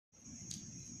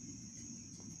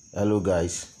Hello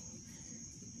guys,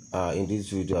 in this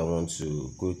video I want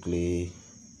to quickly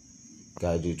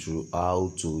guide you through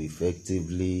how to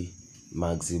effectively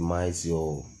maximize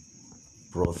your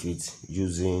profit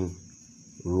using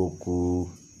roqqu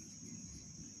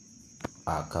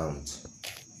account.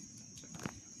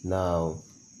 Now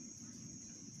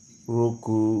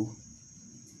roqqu,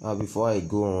 before I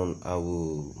go on, I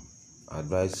will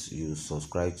advise you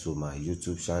subscribe to my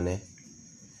YouTube channel.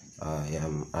 I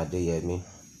am Adeyemi,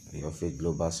 your FAIT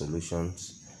Global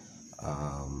Solutions.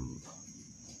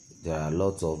 There are a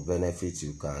lot of benefits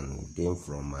you can gain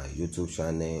from my YouTube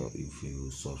channel if you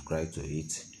subscribe to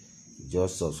it.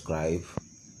 Just subscribe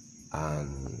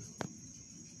and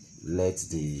let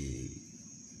the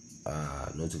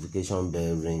notification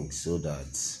bell ring so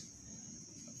that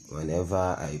whenever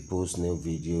I post new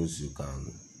videos you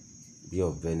can be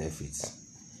of benefit.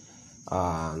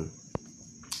 And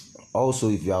also,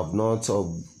 if you have not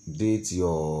updated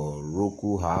your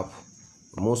roqqu app,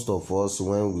 most of us,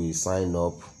 when we sign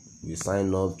up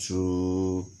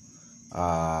through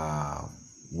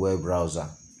web browser.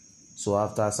 So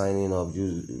after signing up,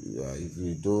 if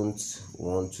you don't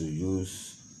want to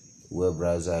use web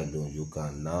browser alone, you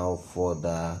can now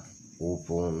further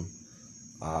open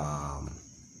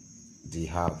the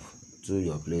app to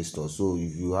your Play Store. So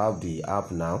if you have the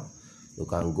app now, you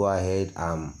can go ahead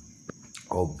and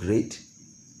upgrade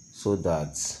so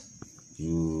that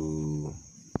you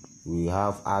will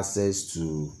have access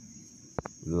to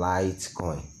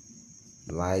Litecoin.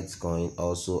 Litecoin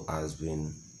also has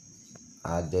been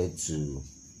added to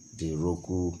the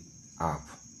roqqu app.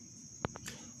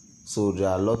 So there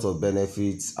are a lot of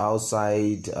benefits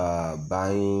outside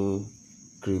buying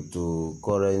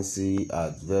cryptocurrency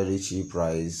at very cheap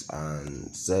price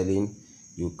and selling.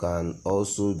 You can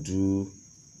also do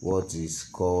what is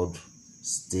called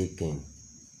staking.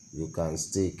 You can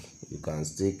stake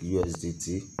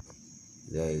USDT.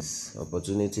 There is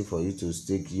opportunity for you to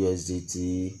stake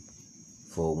USDT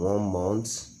for 1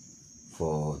 month,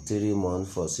 for 3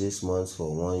 months, for 6 months,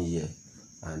 for 1 year,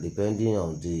 and depending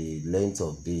on the length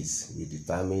of this will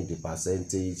determine the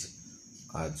percentage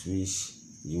at which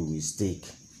you will stake.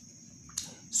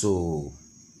 So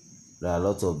there are a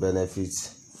lot of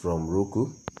benefits from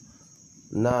roqqu.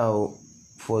 Now,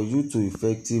 for you to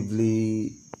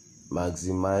effectively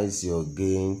maximize your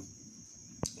gain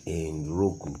in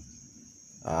roqqu,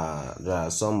 there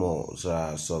are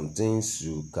some things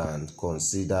you can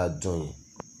consider doing.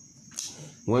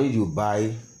 When you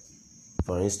buy,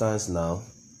 for instance, now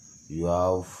you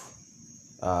have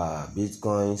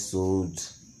Bitcoin sold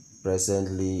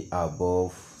presently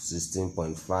above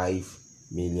 16.5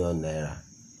 million naira.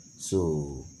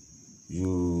 So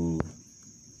you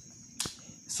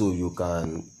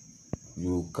can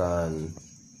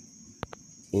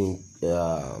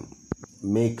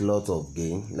make lot of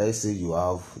gain. Let's say you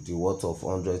have the worth of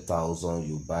 100,000,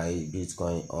 you buy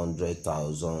Bitcoin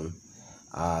 100,000,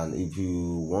 and if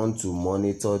you want to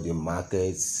monitor the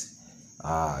markets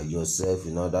yourself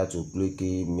in order to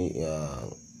quickly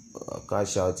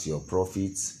cash out your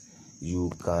profits,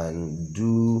 you can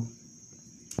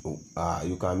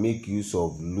make use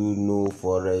of Luno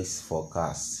Forex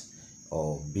Forecast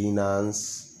or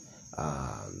Binance.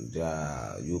 And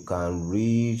you can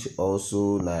read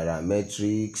also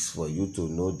Nairametrics for you to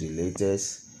know the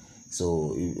latest.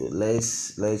 So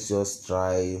let's just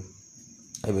try.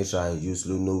 Let me try and use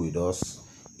Luno with us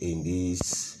in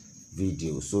this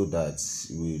video so that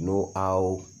we know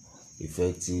how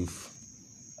effective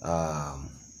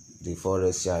the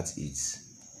forex chart is.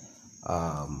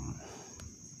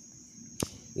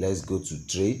 Let's go to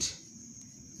trade.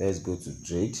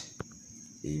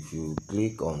 If you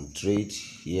click on trade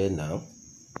here now,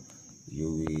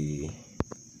 you will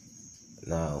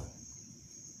now,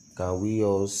 can we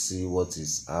all see what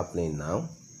is happening now?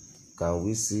 Can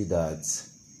we see that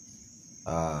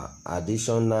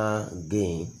additional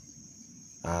gain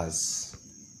has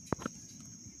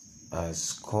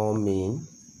come in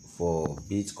for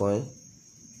Bitcoin?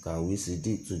 Can we see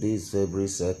today is February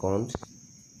 2nd,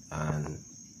 and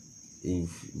if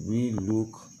we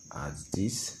look at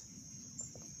this,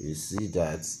 you see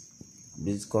that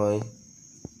Bitcoin,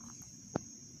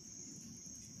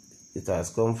 it has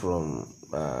come from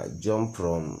jump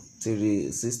from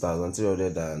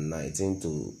 6,319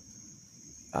 to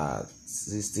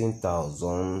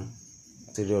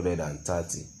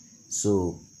 16,330.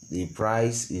 So the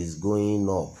price is going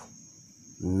up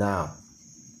now.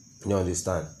 You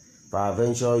understand?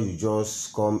 Peradventure, you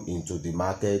just come into the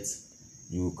market,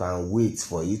 you can wait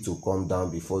for it to come down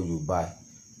before you buy.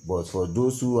 But for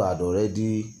those who had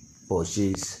already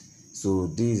purchased, so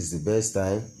this is the best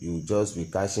time. You just be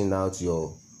cashing out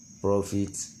your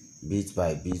profit bit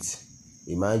by bit.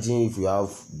 Imagine if you have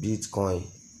Bitcoin,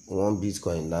 1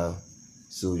 Bitcoin now,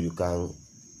 so you can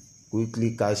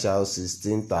quickly cash out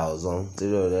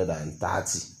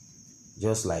 16,330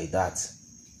 just like that.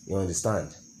 You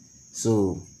understand?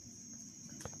 So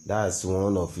that's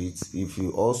one of it. If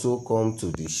you also come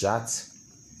to the chart,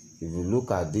 if you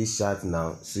look at this chart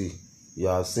now, see, you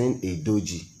have seen a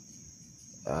doji.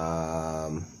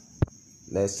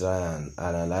 Let's try and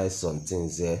analyze some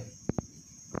things here.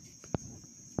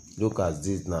 Look at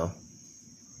this now.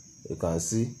 You can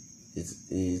see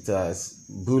it has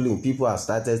bullying. People have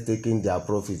started taking their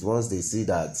profit once they see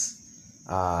that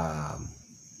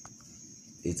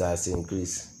it has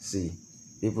increased. See,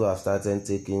 people have started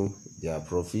taking their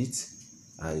profit,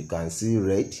 and you can see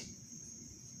red.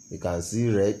 You can see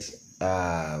red.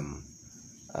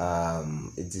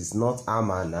 It is not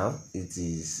AMA now. It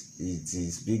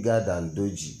is bigger than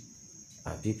doji,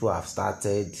 and people have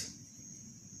started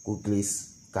quickly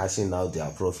cashing out their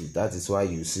profit. That is why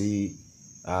you see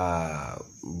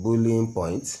bullion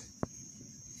point,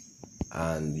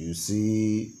 and you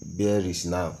see bearish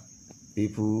now.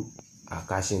 People are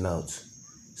cashing out.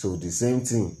 So the same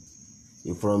thing.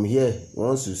 From here,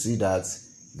 once you see that,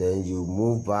 then you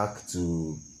move back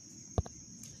to,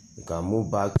 you can move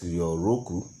back to your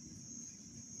roqqu.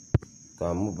 You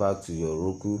can move back to your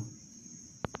roqqu.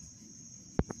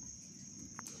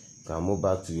 You can move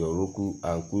back to your roqqu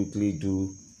and quickly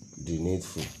do the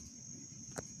needful.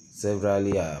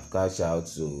 Severally, I have cashed out,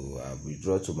 so I have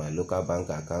withdrawn to my local bank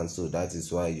account. So that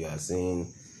is why you are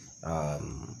seeing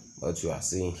what you are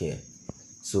seeing here.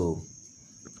 So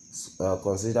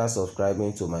consider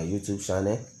subscribing to my YouTube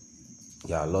channel.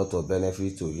 There are a lot of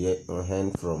benefits to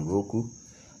earn from roqqu.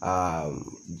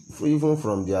 Even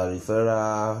from their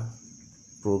referral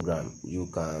program, you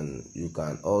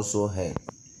can also earn,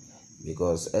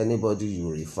 because anybody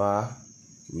you refer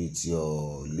with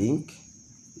your link,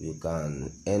 you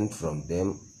can earn from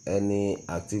them. Any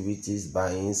activities,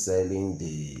 buying, selling,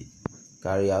 they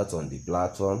carry out on the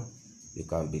platform, you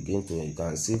can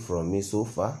see from me so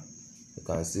far. You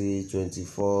can see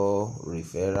 24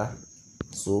 referral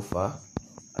so far,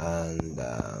 and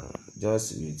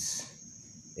just with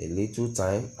a little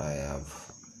time, I have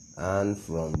earned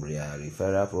from their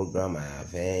referral program. I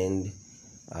have earned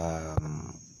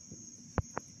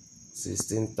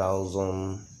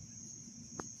 16,000,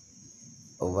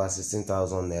 over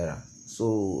 16,000 naira.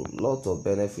 So lot of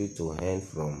benefit to earn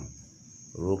from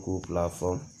roqqu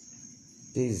platform.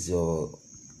 This is your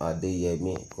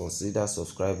Adeyemi. Consider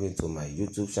subscribing to my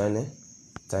YouTube channel.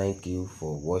 Thank you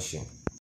for watching.